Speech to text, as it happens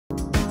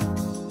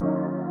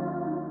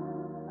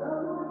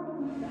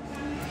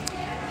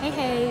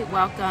Hey,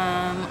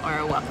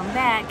 welcome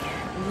back.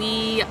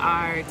 We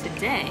are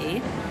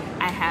today,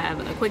 I have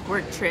a quick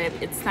work trip.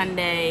 It's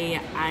Sunday.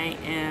 I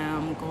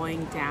am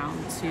going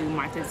down to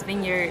Martha's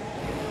Vineyard.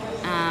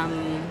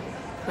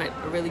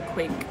 But really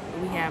quick,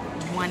 we have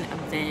one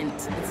event.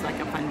 It's like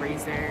a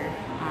fundraiser.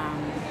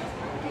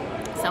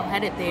 So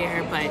headed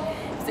there, but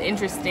it's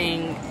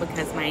interesting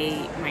because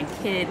my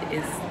kid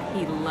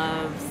he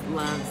loves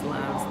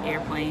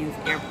airplanes,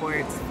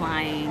 airports,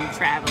 flying,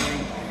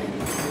 traveling.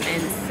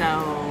 And so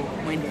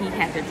when he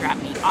had to drop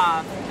me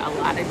off, a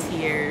lot of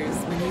tears.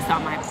 When he saw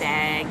my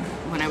bag,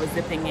 when I was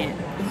zipping it,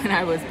 when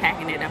I was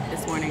packing it up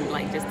this morning,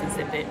 like just to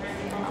zip it,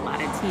 a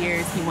lot of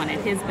tears. He wanted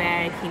his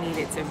bag. He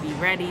needed to be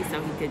ready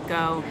so he could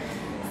go.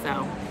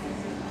 So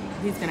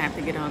he's gonna have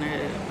to get on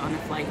a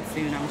flight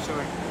soon, I'm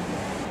sure.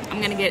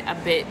 I'm gonna get a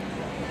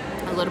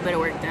little bit of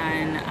work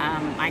done.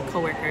 My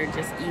coworker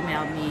just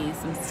emailed me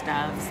some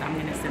stuff, so I'm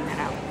gonna send that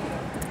out.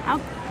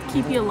 I'll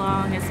keep you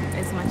along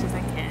as much as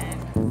I can.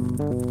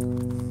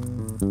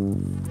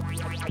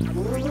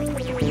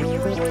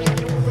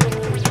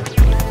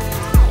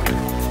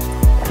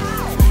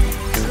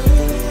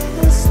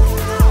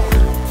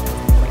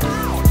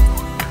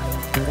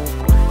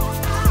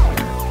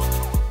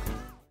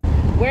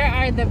 Where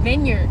are the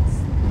vineyards?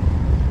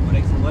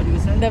 What do you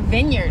say? The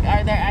vineyard.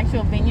 Are there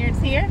actual vineyards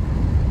here?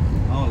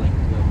 Oh, like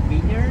the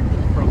vineyard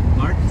from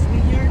Martha's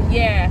Vineyard?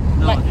 Yeah.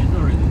 No, like, there's no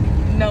real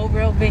vineyard. No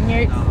real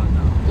vineyards? No.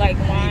 Like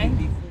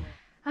wine?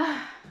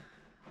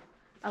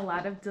 A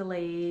lot of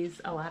delays,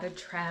 a lot of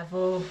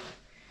travel.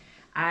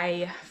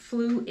 I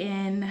flew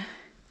in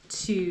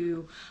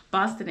to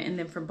Boston, and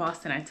then from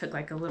Boston I took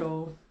like a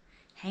little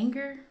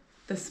hangar,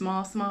 the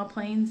small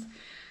planes,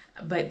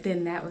 but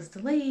then that was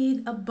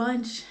delayed a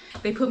bunch.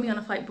 They put me on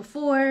a flight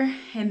before,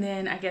 and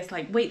then I guess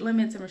like weight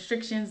limits and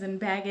restrictions and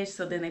baggage,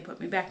 so then they put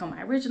me back on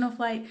my original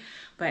flight,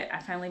 but I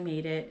finally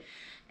made it.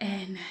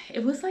 And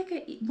it was like,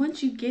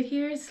 once you get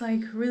here, it's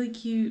like really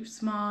cute,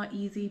 small,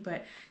 easy,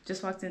 but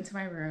just walked into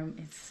my room.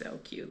 It's so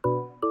cute.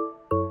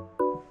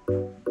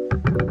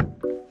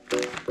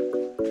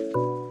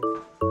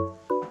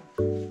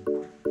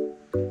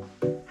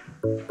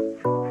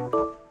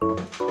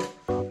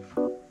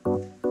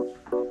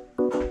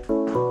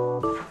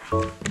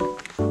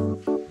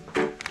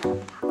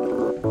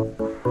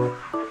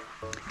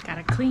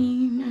 Gotta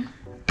clean.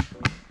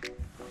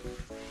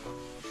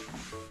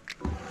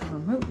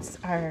 Remotes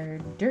are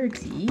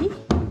dirty, so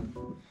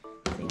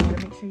you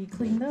gotta make sure you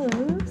clean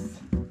those.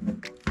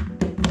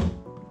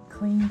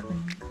 Clean.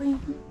 And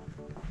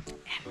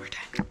we're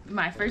done.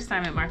 My first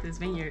time at Martha's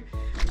Vineyard.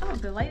 Oh,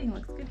 the lighting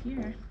looks good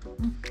here.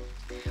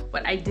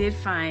 What I did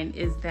find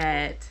is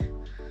that,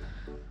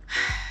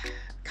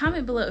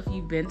 comment below if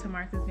you've been to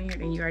Martha's Vineyard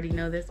and you already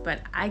know this,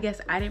 but I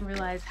guess I didn't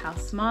realize how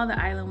small the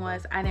island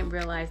was. I didn't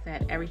realize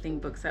that everything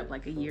books up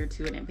like a year or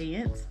two in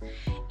advance.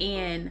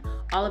 And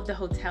all of the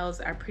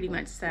hotels are pretty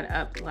much set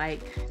up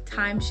like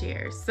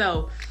timeshares.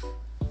 So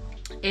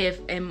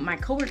and my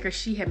coworker,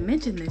 she had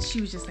mentioned this,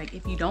 she was just like,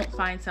 if you don't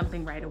find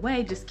something right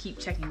away, just keep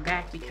checking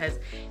back because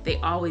they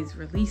always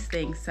release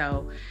things.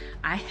 So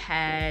I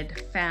had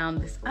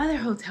found this other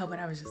hotel, but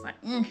I was just like,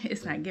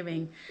 it's not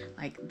giving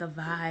like the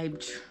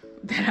vibe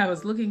that I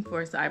was looking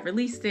for. So I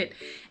released it,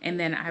 and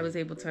then I was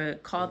able to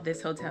call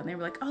this hotel, and they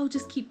were like, oh,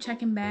 just keep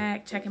checking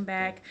back.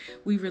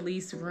 We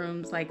release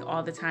rooms like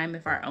all the time.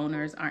 If our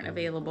owners aren't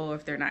available,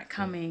 if they're not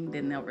coming,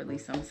 then they'll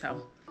release them.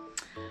 So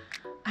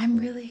I'm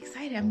really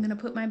excited. I'm gonna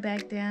put my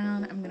bag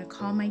down. I'm gonna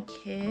call my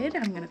kid.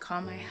 I'm gonna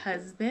call my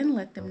husband,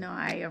 let them know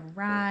I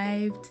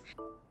arrived.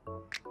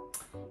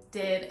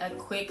 Did a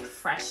quick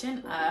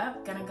freshen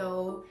up. Gonna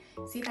go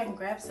see if I can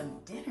grab some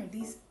dinner.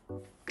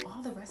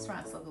 All the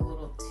restaurants look a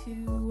little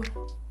too,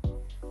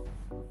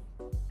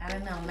 I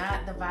don't know,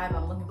 not the vibe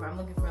I'm looking for. I'm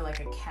looking for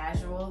like a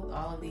casual.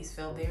 All of these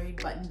feel very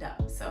buttoned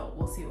up. So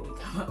we'll see what we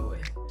come up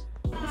with.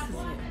 This is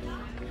it.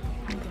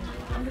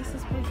 Oh, this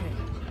is perfect.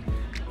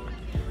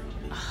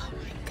 Oh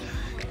my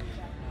God.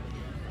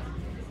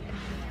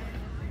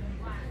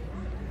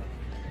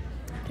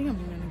 I think I'm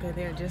gonna go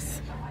there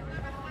just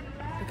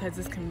because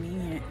it's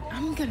convenient.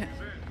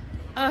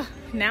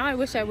 Now I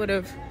wish I would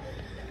have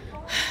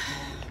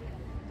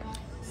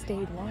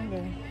stayed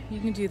longer.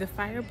 You can do the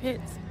fire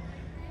pits.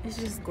 It's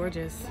just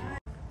gorgeous.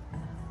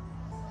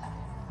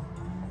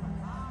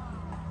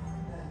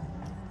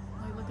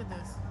 Like, look at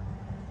this.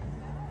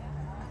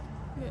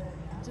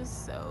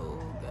 Just so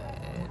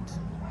good.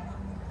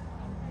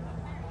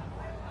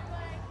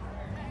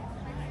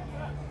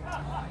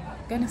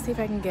 Gonna see if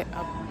I can get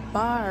a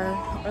bar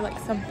or like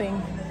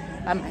something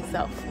by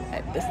myself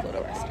at this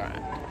little restaurant.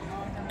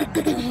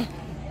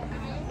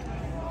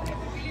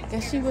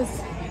 Guess she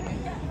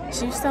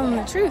was telling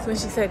the truth when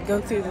she said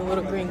go through the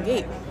little green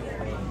gate.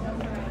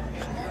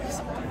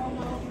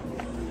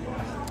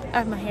 I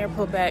have my hair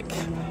pulled back,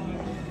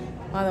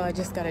 although I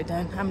just got it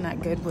done. I'm not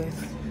good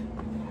with,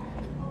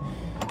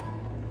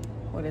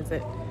 what is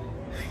it?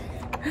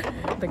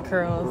 The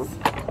curls.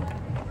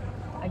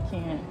 I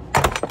can't.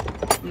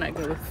 I'm not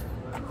good with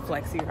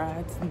flexi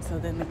rods, and so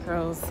then the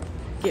curls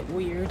get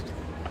weird.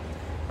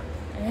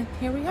 And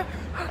here we are.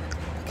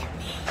 Look at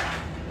me.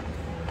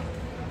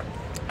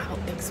 Out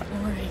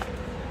exploring.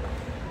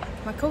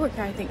 My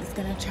coworker, I think, is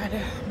gonna try to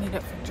meet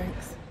up for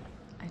drinks.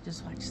 I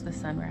just watched the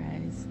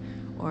sunrise,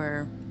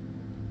 or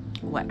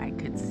what I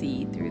could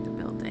see through the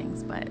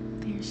buildings, but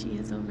there she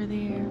is over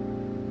there.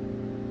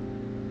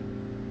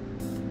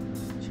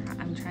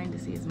 I'm trying to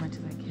see as much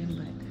as I can,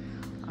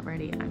 but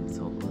already I'm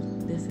so,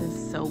 this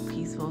is so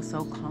peaceful,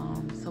 so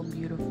calm, so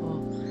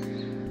beautiful.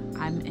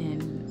 I'm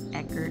in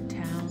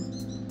Edgartown,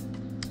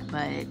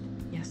 but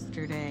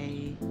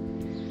yesterday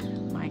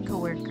my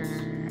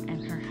coworker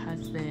and her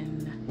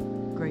husband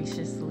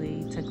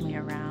graciously took me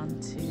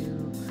around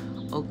to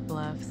Oak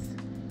Bluffs,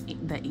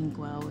 the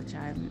Inkwell, which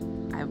I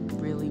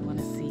really want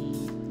to see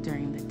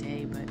during the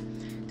day, but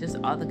just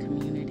all the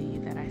community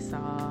that I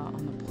saw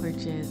on the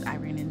porches. I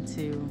ran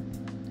into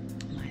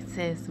my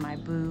sis, my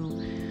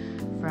boo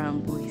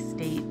from Bowie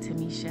State,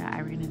 Tamisha.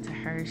 I ran into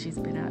her. She's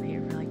been out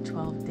here for like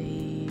 12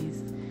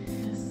 days.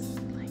 Just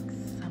like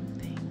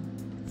something,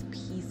 it's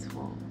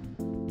peaceful.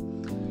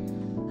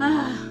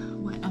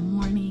 What a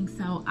morning.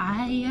 So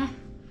I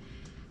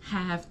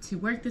have to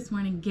work this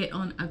morning, get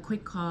on a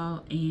quick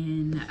call,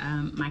 and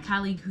my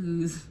colleague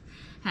who's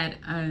had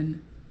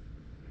an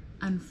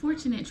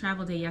unfortunate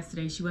travel day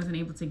yesterday, she wasn't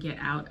able to get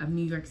out of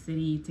New York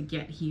City to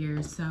get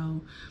here,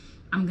 so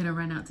I'm gonna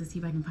run out to see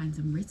if I can find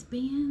some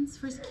wristbands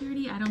for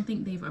security. I don't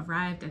think they've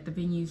arrived at the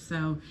venue,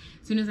 so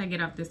as soon as I get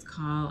off this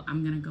call,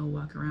 I'm gonna go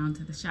walk around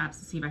to the shops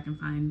to see if I can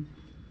find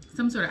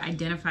some sort of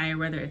identifier,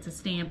 whether it's a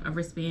stamp, a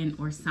wristband,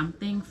 or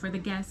something for the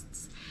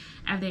guests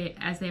as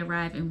they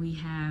arrive. And we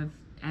have,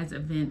 as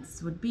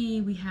events would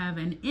be, we have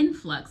an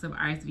influx of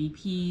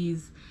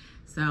RSVPs,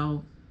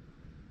 so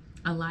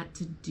a lot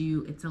to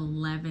do. It's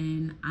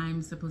 11.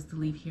 I'm supposed to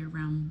leave here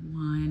around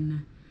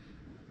 1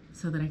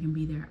 so that I can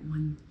be there at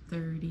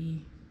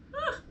 1:30.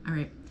 All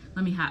right,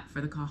 let me hop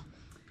for the call.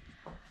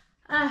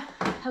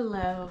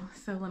 Hello.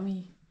 So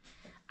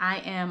I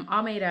am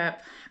all made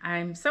up.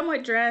 I'm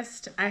somewhat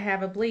dressed. I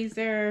have a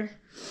blazer.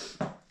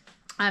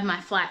 I have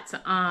my flats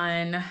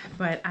on,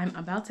 but I'm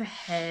about to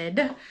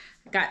head.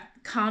 Got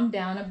calmed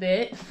down a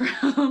bit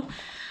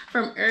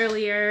from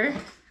earlier.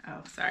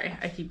 Oh, sorry,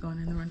 I keep going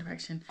in the wrong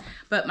direction.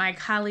 But my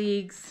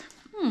colleagues,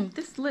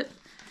 this lip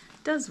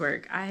does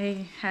work.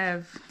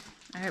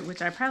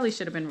 Which I probably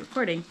should have been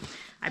recording.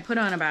 I put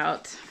on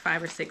about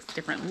 5 or 6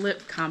 different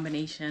lip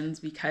combinations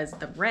because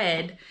the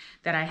red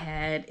that I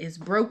had is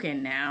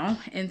broken now.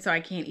 And so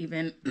I can't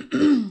even,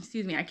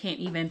 excuse me, I can't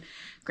even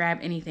grab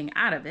anything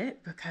out of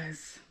it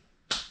because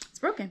it's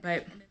broken.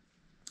 But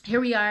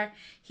here we are.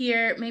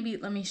 Here, maybe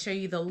let me show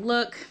you the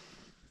look.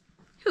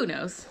 Who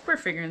knows? We're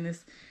figuring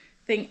this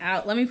thing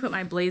out. Let me put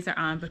my blazer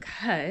on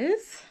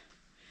because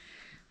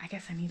I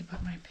guess I need to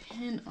put my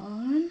pin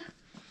on.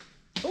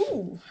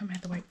 Oh, I'm gonna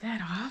have to wipe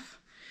that off.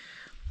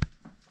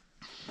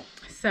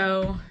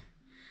 So,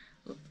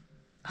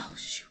 oh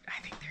shoot,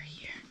 I think they're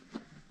here.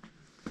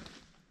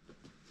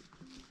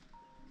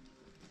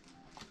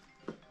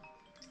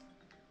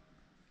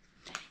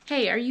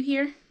 Hey, are you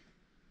here?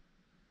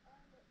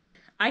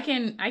 I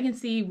can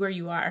see where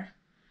you are.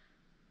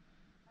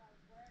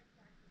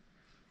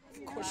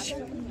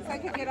 If I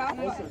could get off.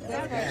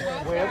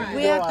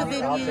 We have the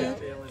venue.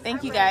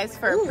 Thank you guys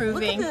for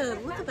approving.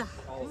 Look at the.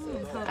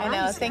 I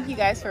know. Thank you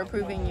guys for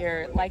approving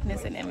your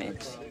likeness and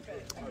image.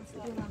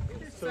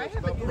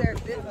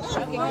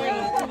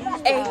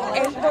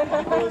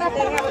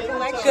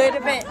 Good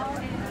event.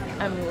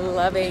 I'm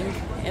loving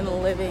and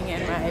living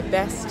in my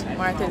best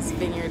Martha's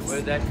Vineyard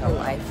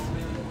life.